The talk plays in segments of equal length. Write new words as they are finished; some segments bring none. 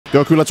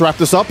Goku, let's wrap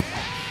this up.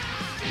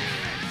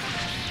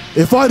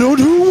 If I don't,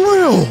 who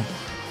will?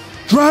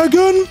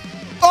 Dragon?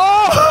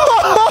 Oh!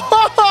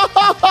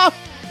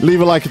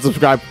 Leave a like and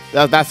subscribe.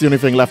 That's the only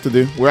thing left to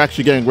do. We're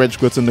actually getting Rage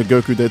Quits in the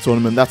Goku Day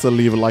tournament. That's a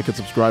leave a like and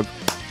subscribe.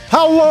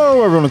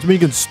 Hello everyone, it's me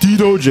again,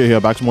 SteedoJ here,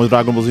 back to more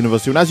Dragon Ball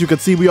Xenoverse 2. And as you can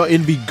see, we are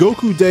in the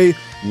Goku Day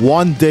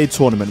one-day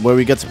tournament, where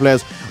we get to play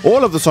as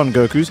all of the Son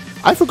Gokus.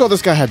 I forgot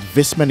this guy had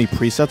this many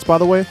presets, by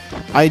the way.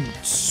 I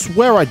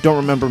swear I don't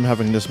remember him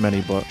having this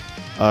many, but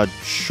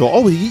sure.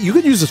 Oh, you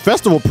can use his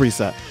festival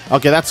preset.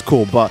 Okay, that's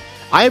cool, but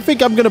I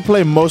think I'm going to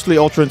play mostly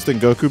Ultra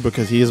Instinct Goku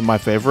because he is my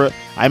favorite.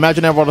 I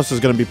imagine everyone else is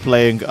going to be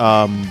playing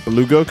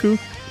Blue Goku.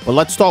 But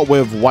let's start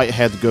with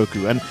White-Haired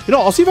Goku. And, you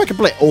know, I'll see if I can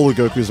play all the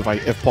Gokus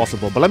if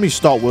possible. But let me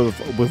start with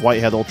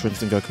White-Haired Ultra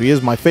Instinct Goku. He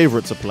is my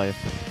favorite to play.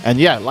 And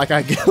yeah, like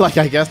I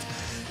guessed,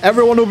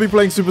 everyone will be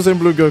playing Super Saiyan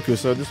Blue Goku.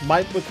 So this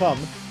might become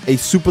a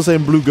Super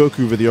Saiyan Blue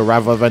Goku video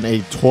rather than a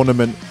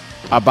tournament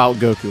about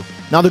Goku.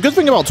 Now, the good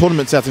thing about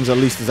tournament settings, at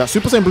least, is that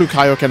Super Saiyan Blue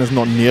Kaioken is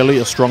not nearly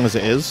as strong as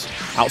it is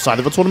outside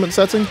of a tournament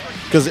setting.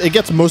 Because it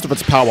gets most of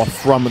its power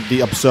from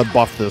the absurd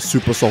buff the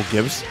Super Soul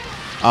gives.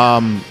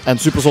 And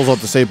Super Souls are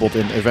disabled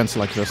in events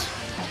like this.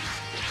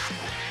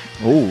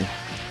 Oh,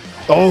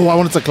 I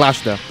wanted to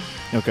clash there.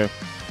 Okay.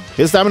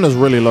 His stamina is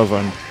really low,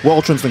 and we're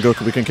Ultra Instinct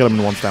Goku. We can kill him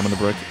in one stamina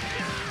break.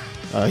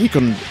 He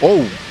can...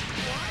 Oh!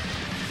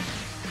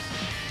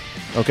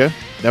 Okay.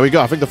 There we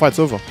go. I think the fight's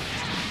over.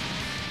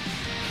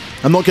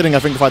 I'm not kidding. I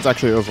think the fight's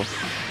actually over.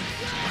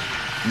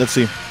 Let's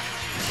see.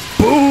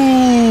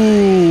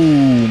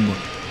 Boom!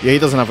 Yeah, he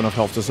doesn't have enough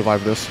health to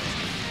survive this.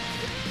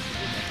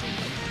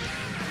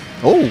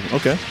 Oh,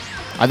 okay.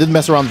 I did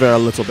mess around there a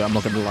little bit, I'm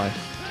not going to lie.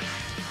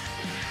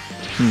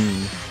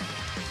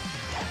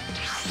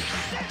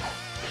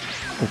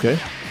 Okay.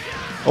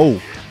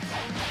 Oh.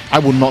 I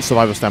will not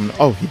survive a stamina.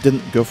 Oh, he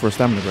didn't go for a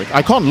stamina break.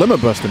 I can't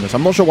limit burst in this.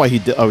 I'm not sure why he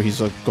did. Oh,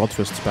 he's a God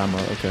Fist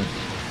spammer. Okay.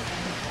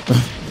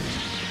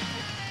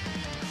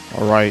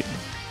 Alright.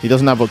 He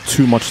doesn't have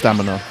too much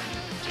stamina.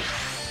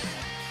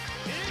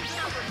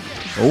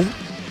 Oh.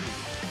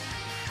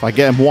 If I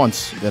get him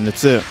once, then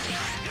it's it.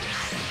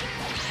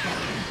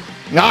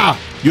 Ah!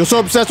 You're so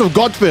obsessed with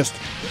God Fist!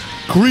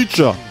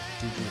 Creature!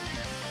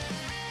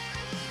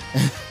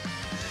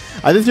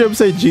 I did hear him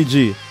say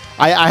GG.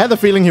 I had the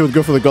feeling he would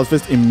go for the God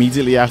Fist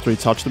immediately after he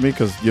touched me,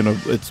 because, you know,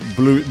 it's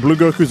Blue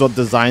Gokus are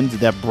designed,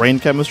 their brain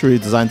chemistry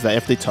designs that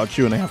if they touch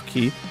you and they have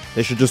ki,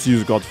 they should just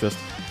use God Fist.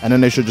 And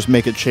then they should just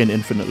make it chain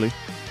infinitely.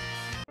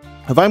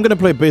 If I'm going to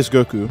play Base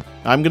Goku,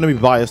 I'm going to be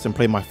biased and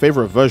play my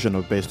favorite version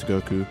of Base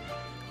Goku.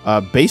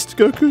 Based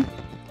Goku?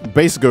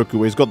 Base Goku,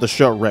 where he's got the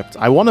shirt ripped.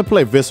 I want to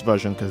play this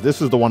version because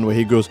this is the one where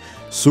he goes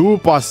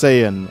Super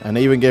Saiyan, and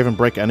they even gave him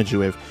Break Energy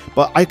Wave.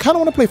 But I kind of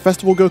want to play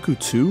Festival Goku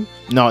too.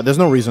 No, there's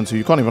no reason to.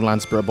 You can't even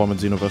land Spirit Bomb in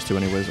Xenoverse 2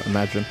 anyways,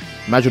 imagine.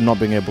 Imagine not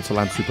being able to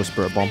land Super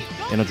Spirit Bomb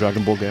in a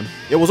Dragon Ball game.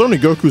 It was only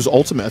Goku's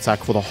ultimate attack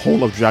for the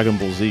whole of Dragon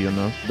Ball Z, you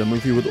know? The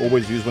move he would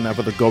always use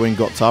whenever the going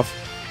got tough.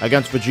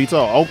 Against Vegeta,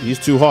 oh, he's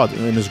too hard.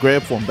 In his greater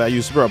form, better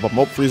use Spirit Bomb.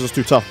 Oh, Frieza's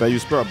too tough, better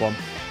use Spirit Bomb.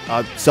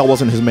 Cell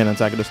wasn't his main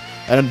antagonist.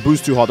 And then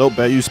Boo's too hard, oh,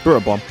 better use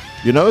Spirit Bomb.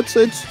 You know, it's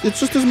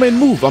just his main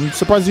move. I'm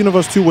surprised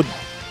Xenoverse 2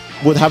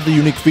 would have the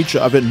unique feature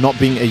of it not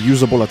being a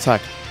usable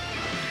attack.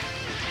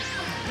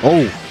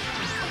 Oh.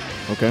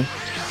 Okay.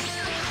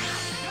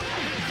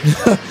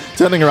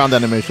 Turning around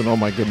animation, oh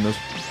my goodness.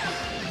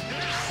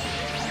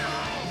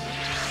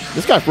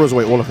 This guy throws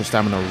away all of his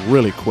stamina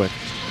really quick.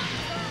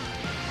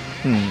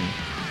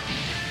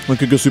 We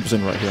could go Super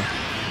Saiyan right here.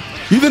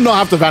 He did not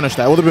have to vanish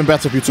that. It would have been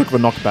better if you took the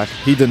knockback.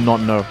 He did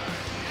not know.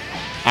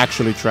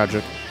 Actually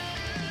tragic.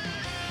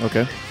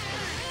 Okay.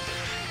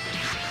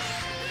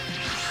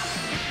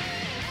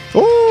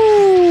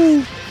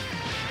 Oh!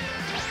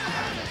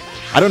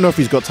 I don't know if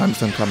he's got time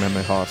stun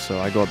Kamehameha, so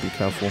I gotta be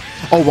careful.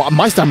 Oh, well,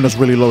 my stamina's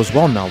really low as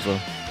well now, though.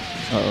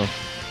 Uh-oh.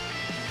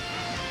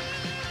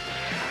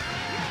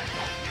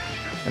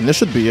 And this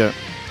should be it.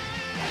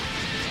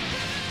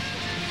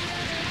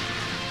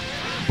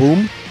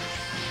 Boom.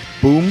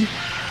 Boom.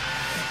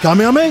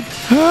 Kamehameha!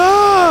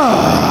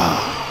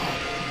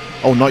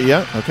 Oh, not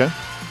yet? Okay.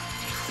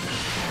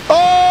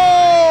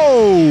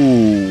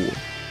 Oh!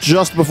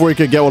 Just before he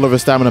could get all of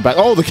his stamina back.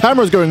 Oh, the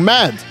camera's going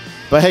mad!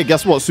 But hey,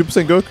 guess what? Super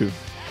Saiyan Goku.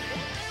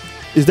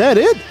 Is that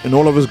it? In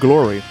all of his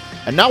glory.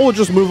 And now we'll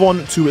just move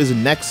on to his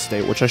next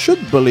state, which I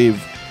should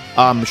believe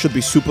should be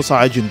Super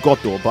Saiyan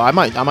Goto. But I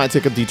might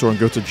take a detour and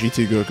go to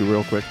GT Goku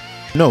real quick.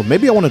 No,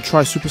 maybe I want to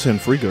try Super Saiyan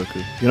 3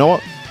 Goku. You know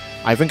what?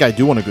 I think I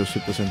do want to go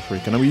Super Saiyan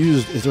 3. Can we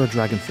use... Is there a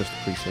Dragon Fist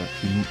preset?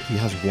 He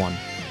has one.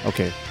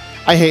 Okay.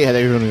 I hate how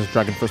everyone has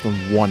Dragon Fist on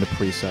one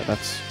preset.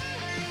 That's...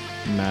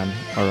 Man.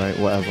 Alright,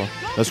 whatever.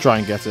 Let's try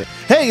and get it.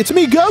 Hey, it's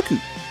me, Goku!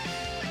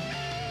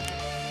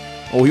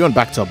 Oh, he went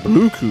back to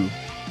Bluku.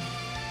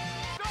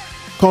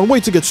 Can't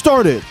wait to get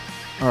started!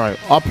 Alright,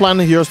 our plan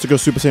here is to go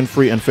Super Saiyan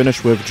 3 and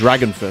finish with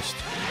Dragon Fist.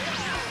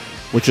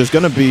 Which is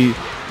going to be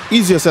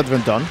easier said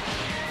than done.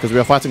 Because we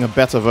are fighting a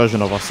better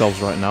version of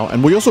ourselves right now.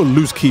 And we also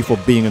lose ki for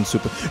being in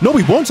Super... No,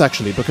 we won't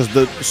actually, because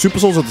the Super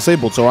Souls are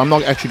disabled, so I'm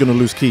not actually going to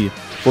lose ki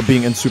for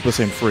being in Super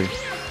Saiyan 3.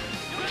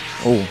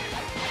 Oh.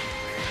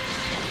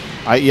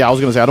 Yeah, I was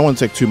going to say, I don't want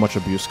to take too much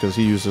abuse because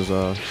he uses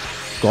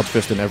God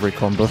Fist in every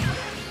combo.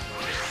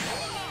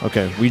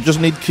 Okay, we just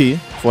need Ki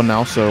for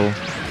now, so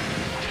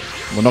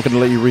we're not going to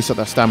let you reset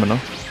that stamina.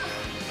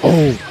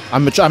 Oh,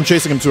 I'm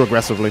chasing him too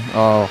aggressively.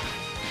 Oh,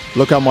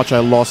 look how much I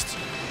lost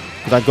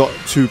because I got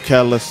too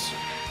careless.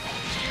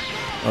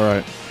 All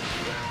right.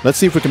 Let's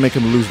see if we can make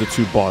him lose the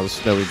 2 bars.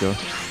 There we go.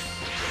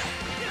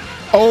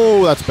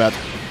 Oh, that's bad.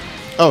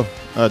 Oh,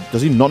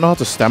 does he not know how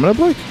to stamina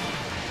break?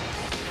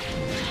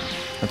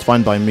 That's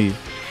fine by me.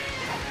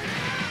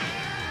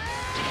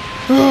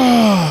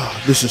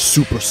 This is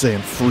Super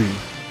Saiyan 3.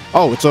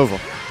 Oh, it's over.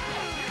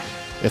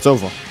 It's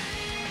over.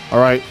 All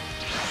right.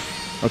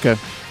 Okay.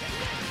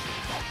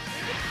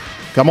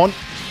 Come on.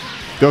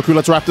 Goku,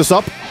 let's wrap this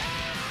up.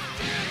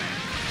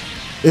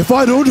 If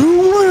I don't, who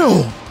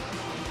will?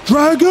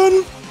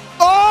 Dragon?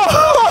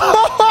 Oh!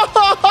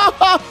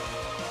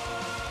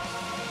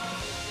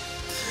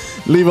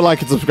 Leave a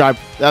like and subscribe.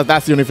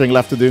 That's the only thing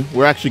left to do.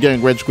 We're actually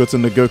getting rage quits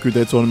in the Goku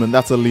Day tournament.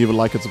 That's a leave a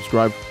like and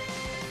subscribe.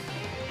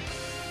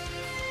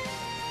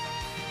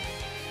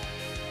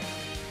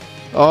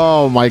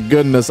 Oh my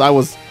goodness. I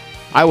was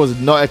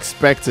not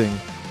expecting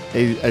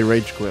a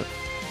rage quit.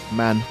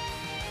 Man.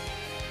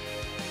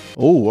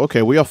 Oh,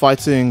 okay. We are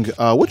fighting...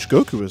 which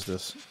Goku is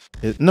this?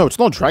 No, it's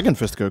not Dragon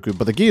Fist Goku,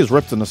 but the gi is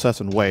ripped in a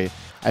certain way.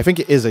 I think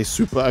it is a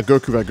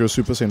Goku that goes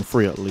Super Saiyan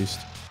 3 at least.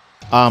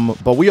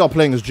 But we are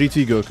playing as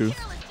GT Goku.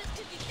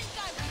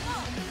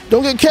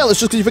 Don't get careless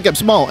just because you forget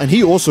small. And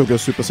he also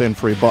goes Super Saiyan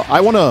 3. But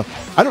I don't,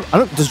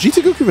 does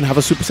GT Goku even have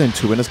a Super Saiyan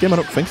 2 in this game? I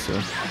don't think so.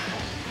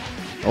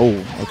 Oh,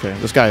 okay.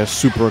 This guy is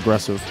super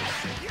aggressive.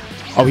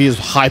 Oh, he is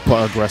hyper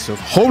aggressive.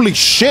 Holy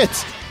shit!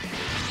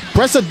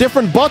 Press a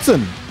different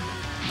button.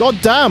 God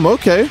damn,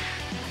 okay.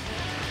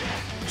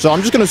 So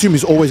I'm just going to assume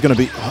he's always going to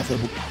be... Oh, the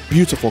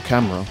beautiful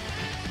camera.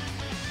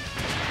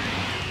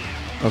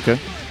 Okay.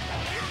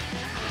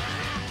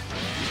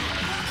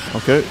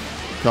 Okay.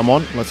 Come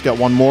on. Let's get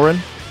one more in.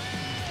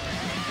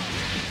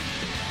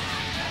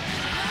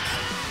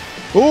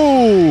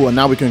 Ooh, and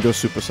now we can go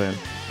Super Saiyan.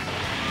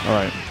 All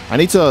right.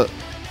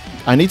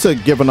 I need to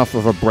give enough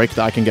of a break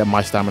that I can get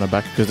my stamina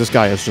back because this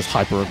guy is just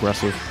hyper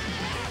aggressive.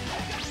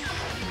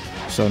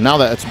 So now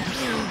that it's...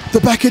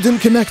 The back air didn't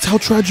connect. How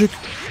tragic.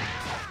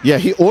 Yeah,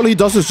 all he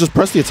does is just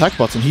press the attack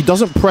button. He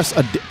doesn't press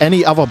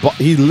any other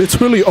button. He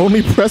literally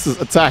only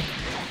presses attack.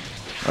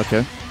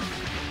 Okay.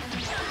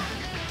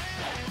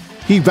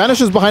 He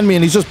vanishes behind me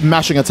and he's just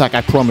mashing attack,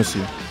 I promise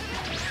you.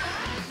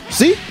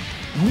 See?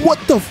 What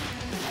the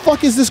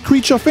fuck is this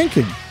creature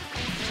thinking?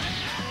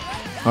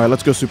 Alright,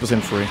 let's go Super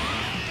Saiyan 3.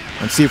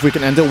 And see if we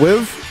can end it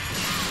with...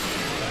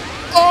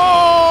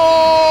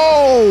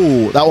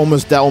 Oh! That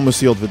almost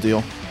sealed the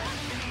deal.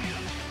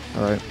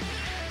 Alright.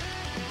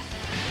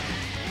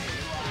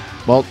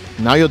 Well,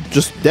 now you're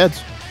just dead.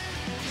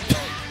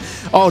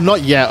 Oh,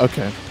 not yet.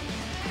 Okay.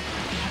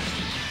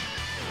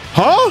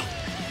 Huh?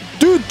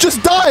 Dude,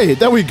 just die!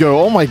 There we go.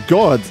 Oh my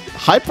god.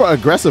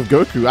 Hyper-aggressive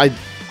Goku.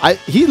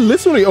 He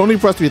literally only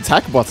pressed the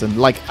attack button,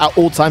 like, at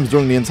all times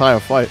during the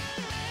entire fight.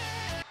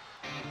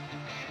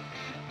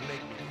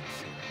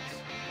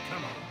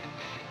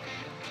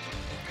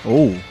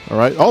 Oh,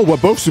 alright. Oh, we're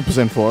both Super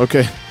Saiyan 4.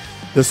 Okay.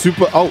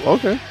 Oh,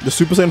 okay. The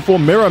Super Saiyan 4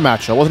 mirror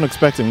match. I wasn't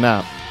expecting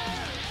that.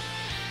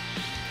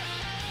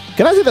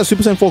 Can I say that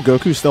Super Saiyan 4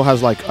 Goku still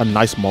has, like, a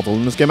nice model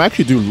in this game? I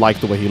actually do like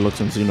the way he looks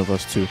in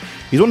Xenoverse 2.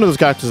 He's one of those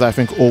characters that I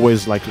think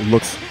always, like,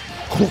 looks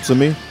cool to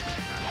me.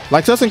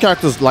 Like, certain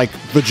characters like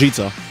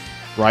Vegeta,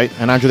 right?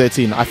 And Android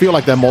 18, I feel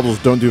like their models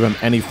don't do them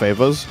any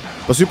favors.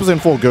 But Super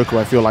Saiyan 4 Goku,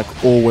 I feel like,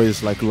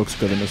 always, like, looks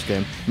good in this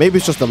game. Maybe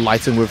it's just the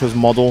lighting with his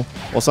model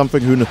or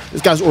something. Who knows?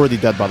 This guy's already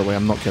dead, by the way.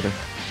 I'm not kidding.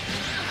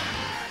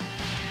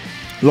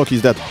 Look,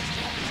 he's dead.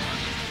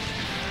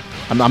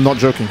 I'm not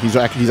joking. He's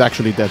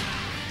actually dead.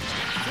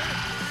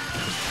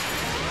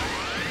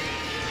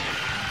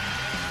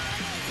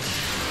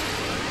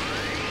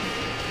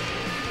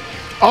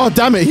 Oh,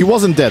 damn it. He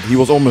wasn't dead. He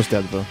was almost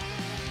dead, though.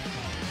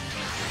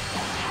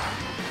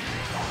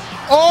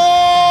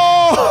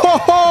 Oh!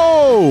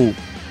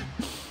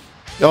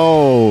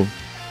 Oh,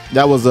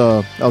 that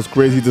was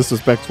crazy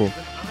disrespectful.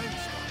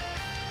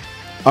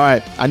 All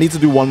right, I need to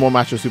do one more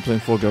match of Super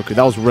Saiyan 4 Goku.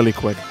 That was really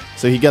quick.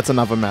 So he gets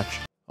another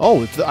match.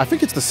 Oh, I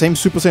think it's the same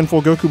Super Saiyan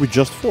 4 Goku we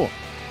just fought.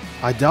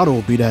 I doubt it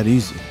will be that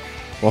easy.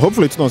 Well,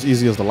 hopefully it's not as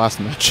easy as the last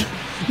match.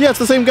 Yeah, it's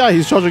the same guy.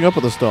 He's charging up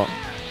at the start.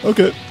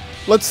 Okay.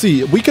 Let's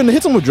see. We can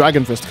hit him with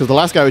Dragon Fist because the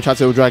last guy we tried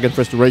to hit with Dragon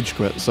Fist rage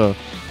quit. So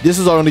this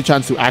is our only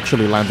chance to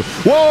actually land it.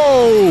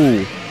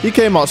 Whoa! He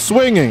came out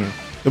swinging.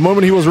 The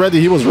moment he was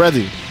ready, he was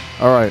ready.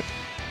 All right.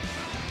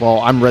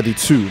 Well, I'm ready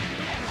too.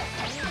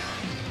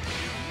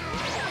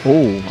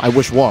 Oh, I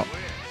wish what?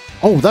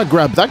 Oh, that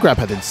grab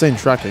had insane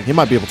tracking. He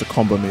might be able to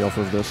combo me off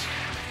of this.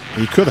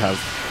 He could have.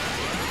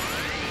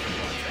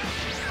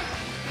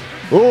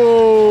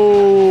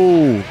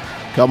 Oh!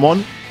 Come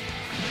on.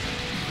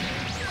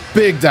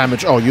 Big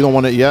damage. Oh, you don't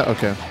want it yet?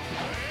 Okay.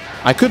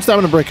 I could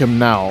stamina break him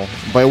now,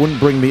 but it wouldn't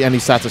bring me any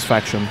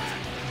satisfaction.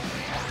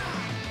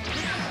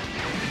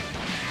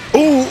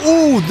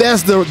 Ooh,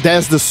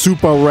 there's the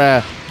super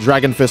rare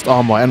Dragon Fist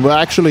armor, and we're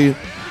actually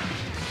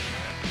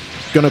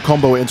gonna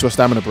combo it into a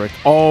stamina break.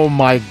 Oh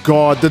my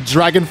god, the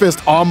Dragon Fist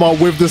armor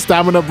with the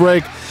stamina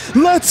break.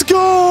 Let's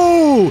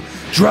go!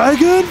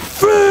 Dragon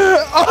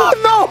Fist! Oh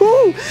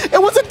no!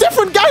 It was a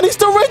different guy and he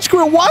still rage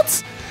quit.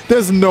 What?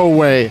 There's no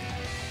way.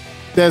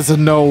 There's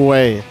no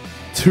way.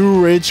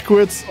 2 rage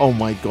quits? Oh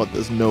my god,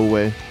 there's no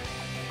way.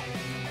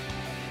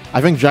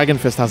 I think Dragon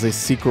Fist has a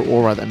secret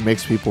aura that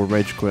makes people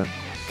rage quit.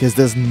 Because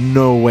there's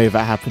no way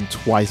that happened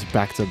twice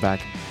back to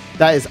back.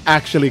 That is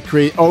actually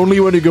crazy.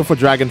 Only when you go for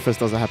Dragon Fist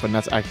does it happen.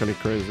 That's actually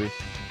crazy.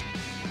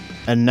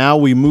 And now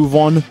we move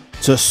on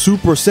to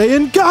Super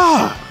Saiyan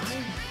God.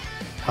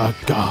 A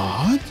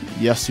god?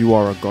 Yes, you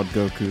are a god,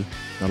 Goku.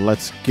 Now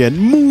let's get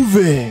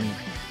moving.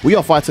 We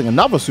are fighting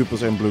another Super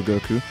Saiyan Blue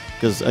Goku.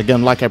 Because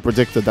again, like I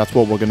predicted, that's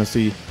what we're going to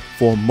see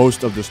for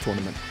most of this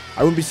tournament.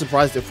 I wouldn't be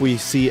surprised if we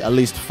see at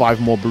least 5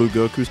 more Blue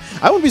Gokus.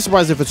 I wouldn't be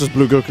surprised if it's just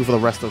Blue Goku for the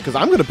rest of it, because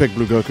I'm going to pick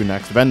Blue Goku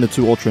next, then the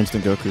 2 Ultra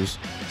Instinct Gokus.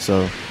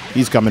 So,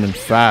 he's coming in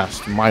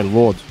fast, my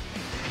lord.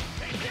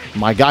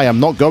 My guy, I'm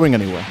not going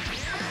anywhere.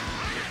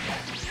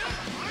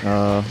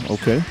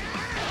 Okay.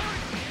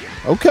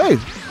 Okay.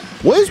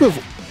 What is with...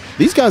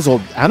 These guys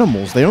are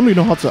animals. They only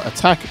know how to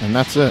attack, and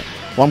that's it.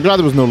 Well, I'm glad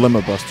there was no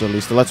Limit Buster, at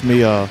least. It lets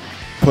me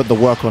put the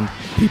work on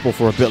people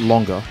for a bit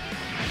longer.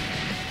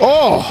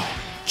 Oh!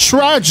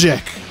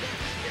 Tragic!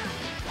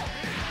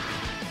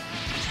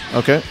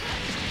 Okay.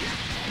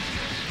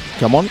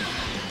 Come on.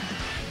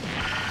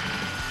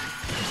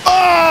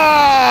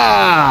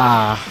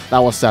 Ah! That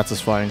was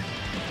satisfying.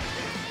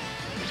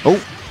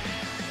 Oh.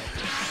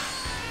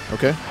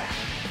 Okay.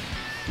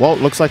 Well,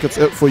 looks like it's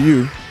it for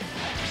you.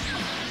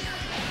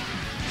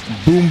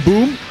 Boom,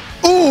 boom.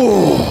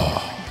 Oh!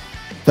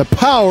 The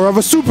power of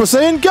a Super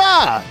Saiyan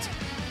God!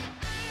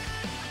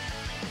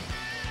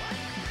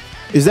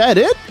 Is that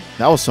it?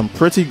 That was some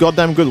pretty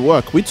goddamn good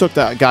work. We took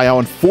that guy out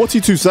in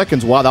 42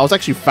 seconds. Wow, that was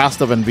actually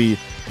faster than the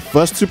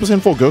first Super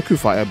Saiyan 4 Goku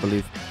fight, I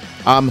believe.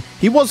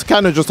 He was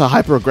kind of just a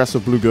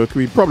hyper-aggressive Blue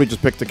Goku. He probably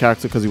just picked the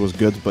character because he was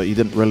good, but he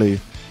didn't really,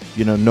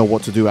 you know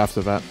what to do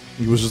after that.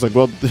 He was just like,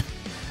 well,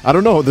 I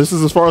don't know. This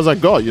is as far as I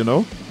got, you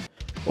know?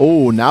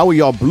 Oh, now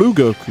we are Blue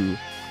Goku.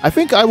 I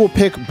think I will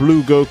pick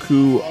Blue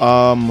Goku,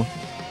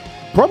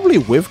 probably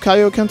with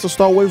Kaioken to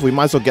start with. We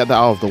might as well get that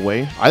out of the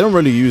way. I don't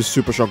really use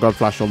Super Shot God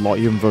Flash a lot,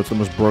 even though it's the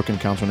most broken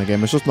counter in the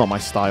game. It's just not my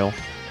style.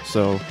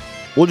 So,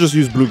 we'll just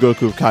use Blue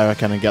Goku with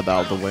Kaioken and get that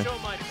out of the way.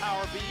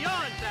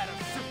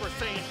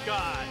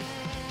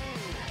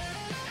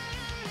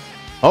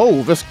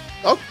 Oh, this...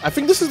 Oh, I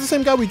think this is the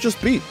same guy we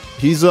just beat.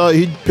 He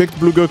picked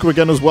Blue Goku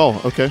again as well.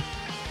 Okay.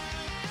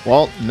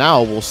 Well,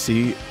 now we'll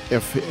see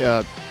if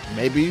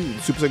maybe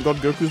Super Saiyan God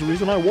Goku is the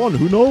reason I won.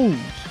 Who knows?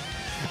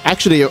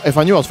 Actually, if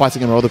I knew I was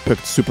fighting him, I would have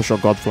picked Super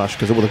Shot God Flash,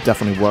 because it would have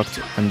definitely worked,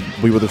 and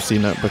we would have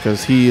seen it,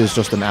 because he is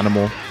just an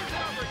animal.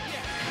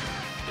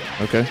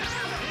 Okay.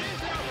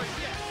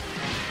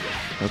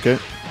 Okay.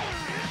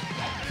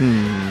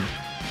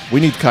 We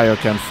need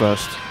Kaioken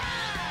first.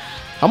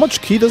 How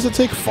much ki does it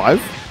take?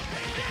 5?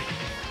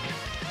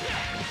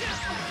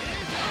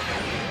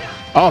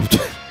 Oh,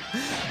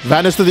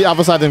 vanished to the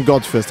other side in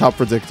God Fist. How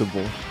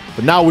predictable.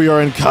 But now we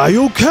are in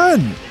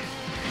Kaioken!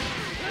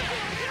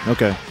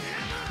 Okay.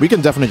 We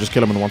can definitely just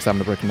kill him in one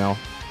stamina break now.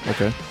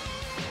 Okay.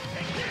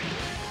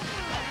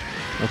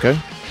 Okay.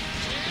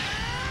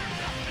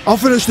 I'll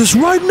finish this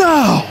right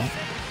now!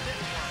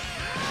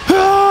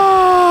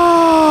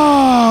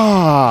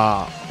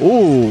 Ah!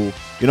 Ooh.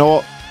 You know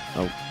what?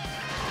 Oh.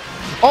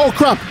 Oh,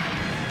 crap!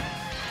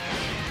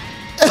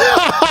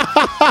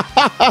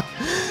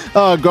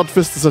 Oh, God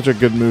Fist is such a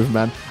good move,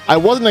 man. I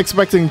wasn't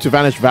expecting to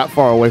vanish that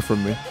far away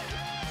from me.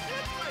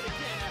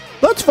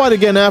 Let's fight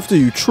again after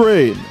you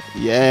train.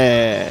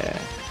 Yeah.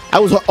 I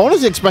was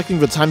honestly expecting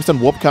the Time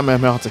Stone Warp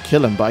Kamehameha to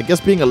kill him, but I guess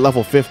being at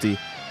level 50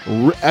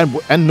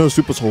 and no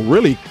Super Soul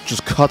really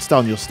just cuts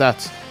down your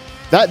stats.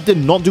 That did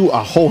not do a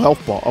whole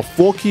health bar. A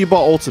 4 key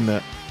bar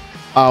ultimate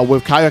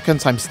with Kaioken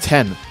times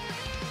 10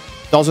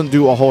 doesn't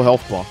do a whole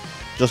health bar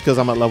just because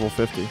I'm at level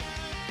 50.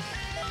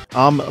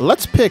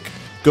 Let's pick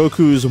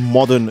Goku's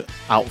modern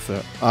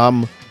outfit.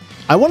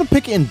 I want to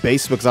pick it in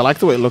base because I like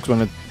the way it looks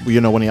when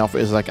when the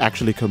outfit is like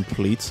actually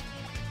complete.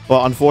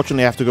 But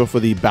unfortunately, I have to go for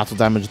the battle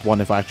damaged one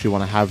if I actually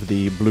want to have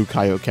the blue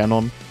Kaioken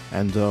on.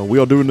 And we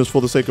are doing this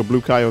for the sake of blue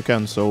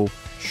Kaioken, so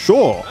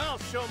sure. I'll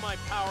show my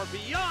power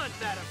beyond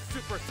that of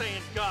Super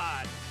Saiyan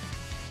God.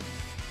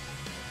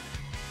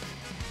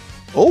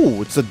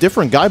 Oh, it's a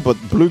different guy, but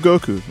Blue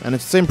Goku. And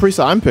it's the same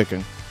preset I'm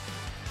picking.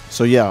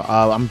 So yeah,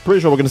 I'm pretty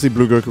sure we're going to see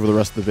Blue Goku for the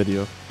rest of the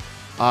video.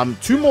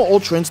 2 more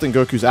Ultra Instinct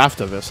Gokus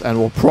after this, and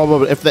we'll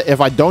probably,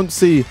 if I don't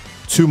see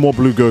 2 more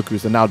Blue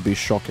Gokus, then that would be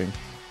shocking.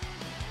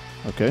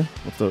 Okay,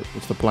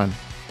 what's the plan?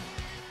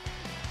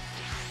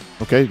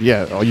 Okay,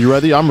 yeah, are you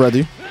ready? I'm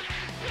ready.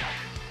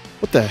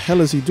 What the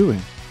hell is he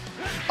doing?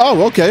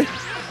 Oh, okay.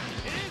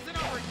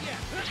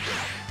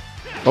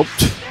 Oh,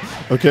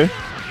 okay.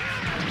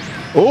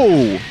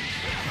 Oh,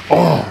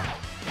 oh,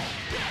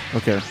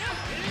 okay.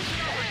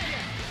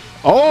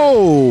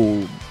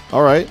 Oh,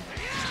 all right,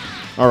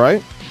 all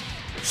right.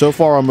 So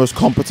far, our most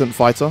competent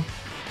fighter.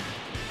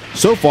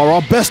 So far,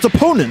 our best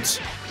opponent.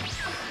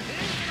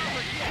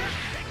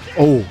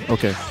 Oh,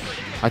 okay.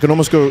 I can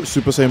almost go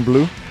Super Saiyan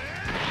Blue.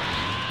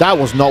 That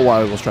was not what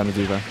I was trying to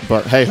do there.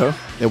 But hey-ho,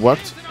 it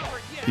worked.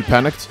 He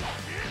panicked.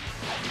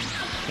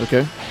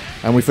 Okay.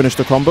 And we finished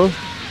the combo.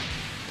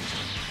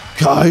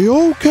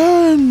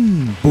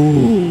 Kaioken!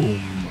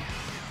 Boom!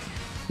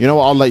 You know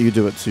what? I'll let you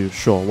do it too.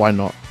 Sure, why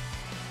not?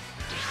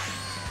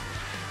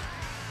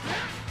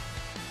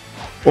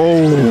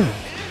 Oh!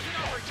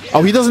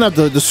 Oh, he doesn't have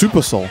the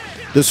Super Soul.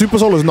 The Super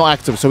Soul is not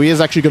active, so he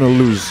is actually going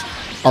to lose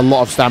a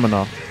lot of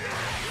stamina.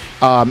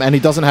 And he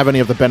doesn't have any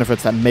of the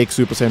benefits that make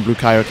Super Saiyan Blue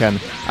Kaioken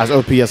as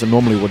OP as it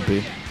normally would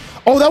be.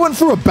 Oh, that went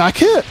through a back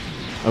hit?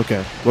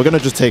 Okay, we're going to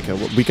just take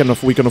it. We can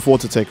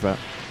afford to take that.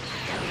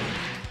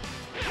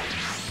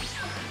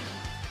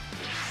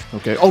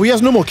 Okay. Oh, he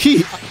has no more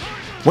ki.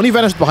 When he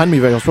vanished behind me,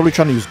 I was probably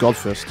trying to use God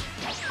Fist.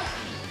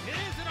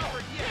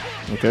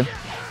 Okay.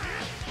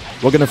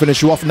 We're going to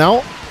finish you off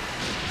now.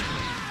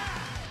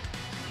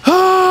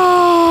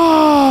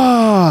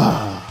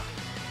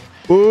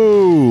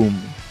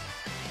 Boom.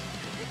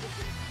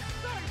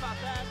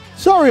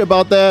 Sorry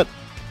about that.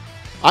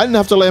 I didn't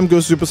have to let him go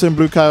Super Saiyan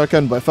Blue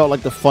Kaioken, but it felt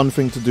like the fun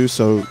thing to do,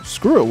 so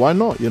screw it, why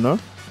not, you know?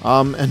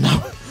 And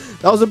now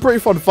that was a pretty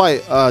fun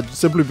fight,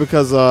 simply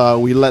because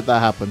we let that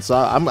happen. So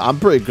I'm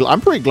pretty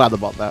glad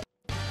about that.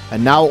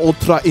 And now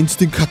Ultra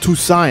Instinct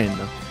Katusain.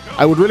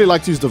 I would really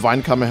like to use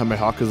Divine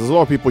Kamehameha because there's a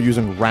lot of people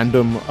using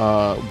random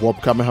Warp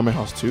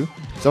Kamehamehas too.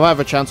 So if I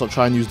have a chance, I'll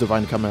try and use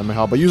Divine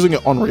Kamehameha, but using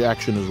it on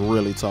reaction is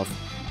really tough.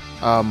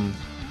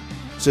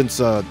 Since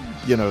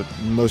you know,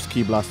 most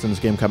Ki Blasts in this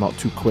game come out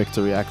too quick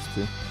to react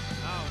to.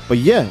 But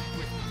yeah,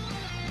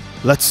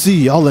 let's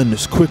see. I'll end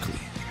this quickly.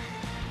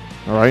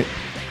 All right.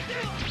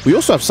 We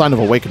also have Sign of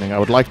Awakening. I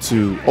would like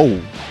to... Oh,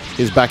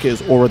 his back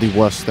is already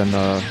worse than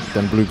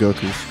Blue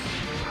Goku's.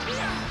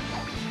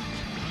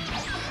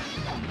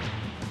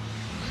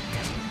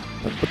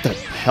 What the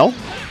hell?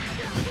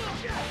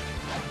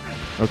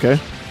 Okay.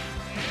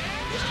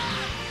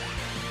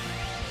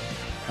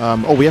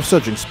 Oh, we have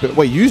Surging Spirit.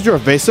 Wait, you used your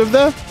evasive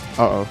there?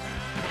 Uh-oh.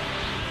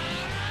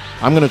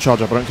 I'm going to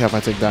charge up. I don't care if I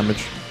take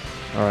damage.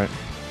 All right.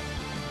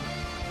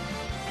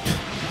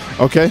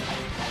 Okay.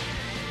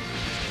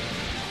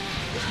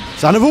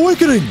 Sign of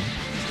Awakening!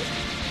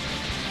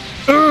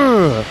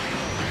 Yeah!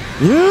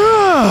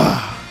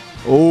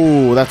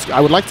 Oh, that's... I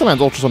would like to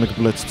land Ultrasonic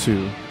Blitz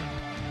too.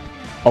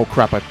 Oh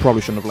crap, I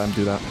probably shouldn't have let him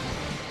do that.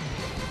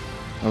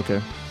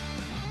 Okay.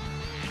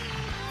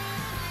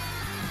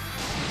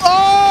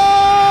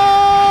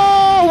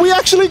 Oh! We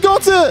actually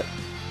got it!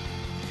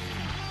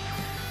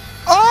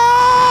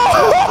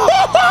 Oh!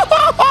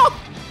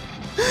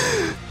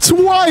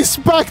 Twice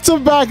back to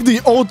back the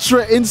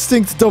Ultra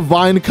Instinct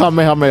Divine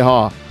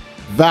Kamehameha.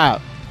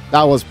 That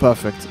was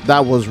perfect.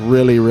 That was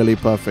really, really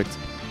perfect.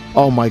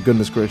 Oh my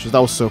goodness gracious, that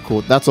was so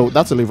cool. That's a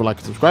leave a like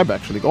and subscribe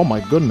actually. Oh my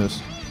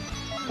goodness.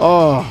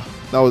 Oh,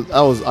 that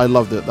was I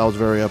loved it. That was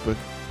very epic.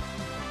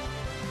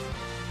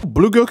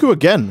 Blue Goku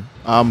again.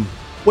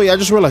 Wait, I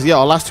just realized, yeah,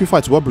 our last two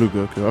fights were Blue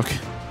Goku. Okay.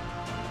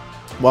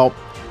 Well,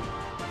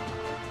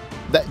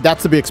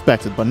 that's to be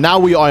expected. But now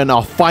we are in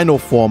our final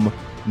form,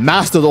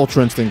 Mastered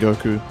Ultra Instinct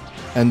Goku.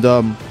 And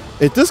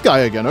it's this guy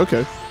again,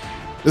 okay.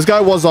 This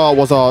guy was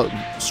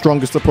our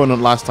strongest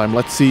opponent last time.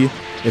 Let's see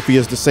if he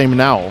is the same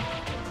now.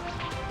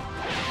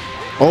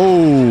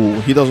 Oh,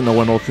 he doesn't know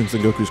when Ultra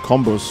Instinct Goku's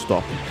combos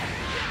stop.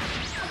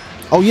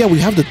 Oh yeah, we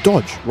have the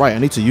dodge. Right, I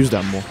need to use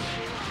that more.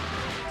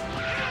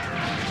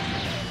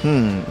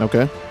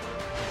 Okay.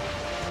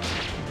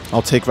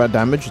 I'll take that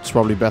damage. It's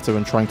probably better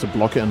than trying to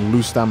block it and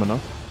lose stamina.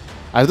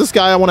 As this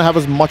guy, I want to have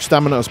as much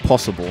stamina as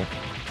possible.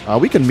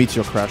 We can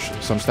Meteor Crash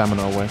some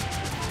stamina away.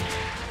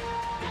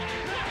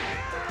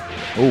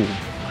 Oh.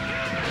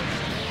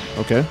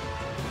 Okay.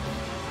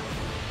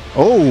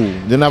 Oh,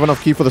 didn't have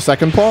enough ki for the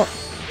second part?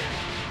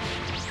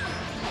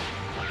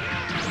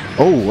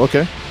 Oh,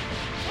 okay.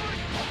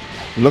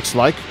 Looks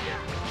like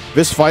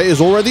this fight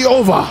is already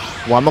over.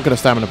 Well, I'm not going to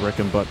stamina break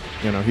him, but,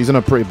 you know, he's in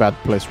a pretty bad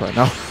place right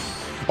now.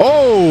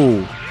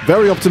 Oh,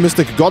 very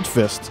optimistic God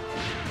Fist.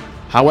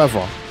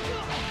 However,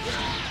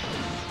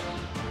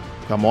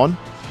 come on.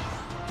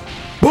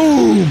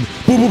 Boom!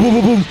 Boom, boom, boom,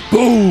 boom, boom,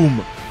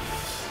 boom!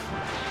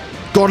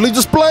 Godly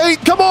display!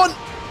 Come on!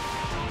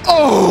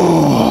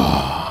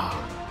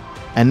 Oh!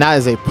 And that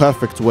is a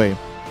perfect way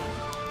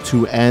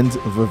to end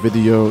the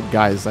video,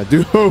 guys. I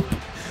do hope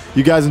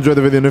you guys enjoyed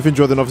the video. And if you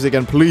enjoyed, then obviously,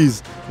 again,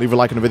 please leave a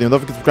like on the video. And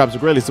don't forget to subscribe to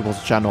greatly support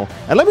the channel.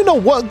 And let me know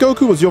what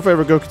Goku was your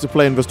favorite Goku to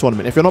play in this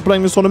tournament. If you're not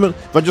playing this tournament,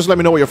 then just let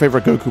me know what your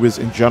favorite Goku is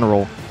in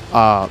general.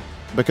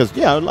 Because,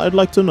 yeah, I'd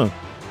like to know.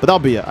 But that'll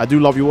be it. I do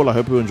love you all. I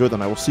hope you enjoyed,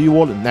 and I will see you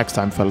all next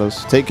time,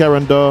 fellas. Take care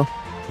and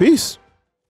peace.